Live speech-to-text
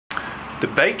The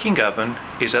baking oven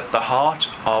is at the heart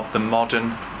of the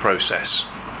modern process.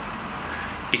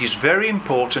 It is very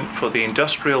important for the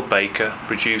industrial baker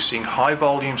producing high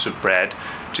volumes of bread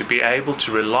to be able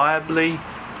to reliably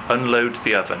unload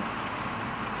the oven.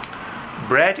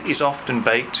 Bread is often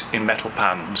baked in metal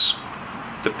pans.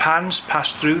 The pans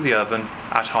pass through the oven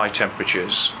at high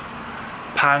temperatures.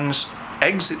 Pans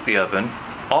exit the oven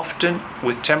often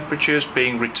with temperatures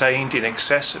being retained in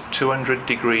excess of 200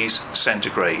 degrees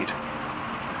centigrade.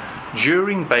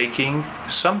 During baking,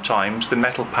 sometimes the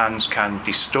metal pans can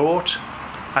distort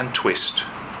and twist.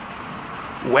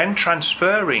 When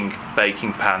transferring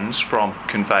baking pans from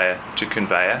conveyor to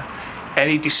conveyor,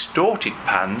 any distorted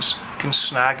pans can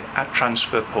snag at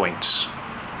transfer points.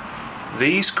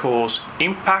 These cause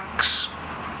impacts,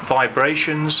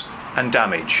 vibrations and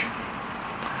damage.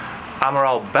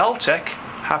 Ammeraal Beltech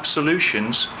have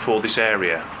solutions for this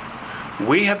area.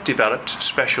 We have developed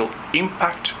special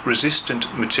impact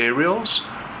resistant materials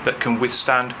that can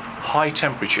withstand high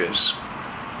temperatures.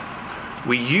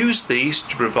 We use these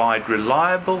to provide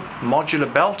reliable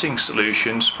modular belting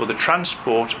solutions for the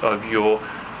transport of your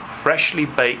freshly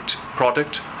baked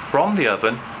product from the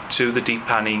oven to the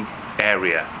depanning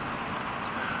area.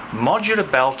 Modular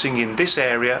belting in this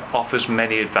area offers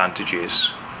many advantages.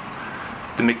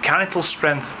 The mechanical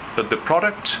strength of the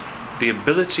product, the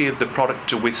ability of the product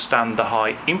to withstand the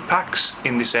high impacts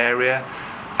in this area,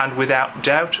 and without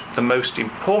doubt the most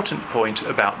important point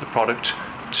about the product,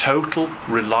 total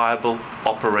reliable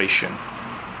operation.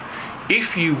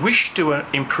 If you wish to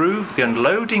improve the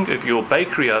unloading of your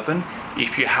bakery oven,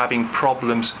 if you're having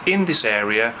problems in this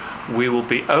area, we will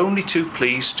be only too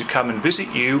pleased to come and visit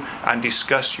you and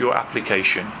discuss your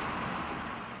application.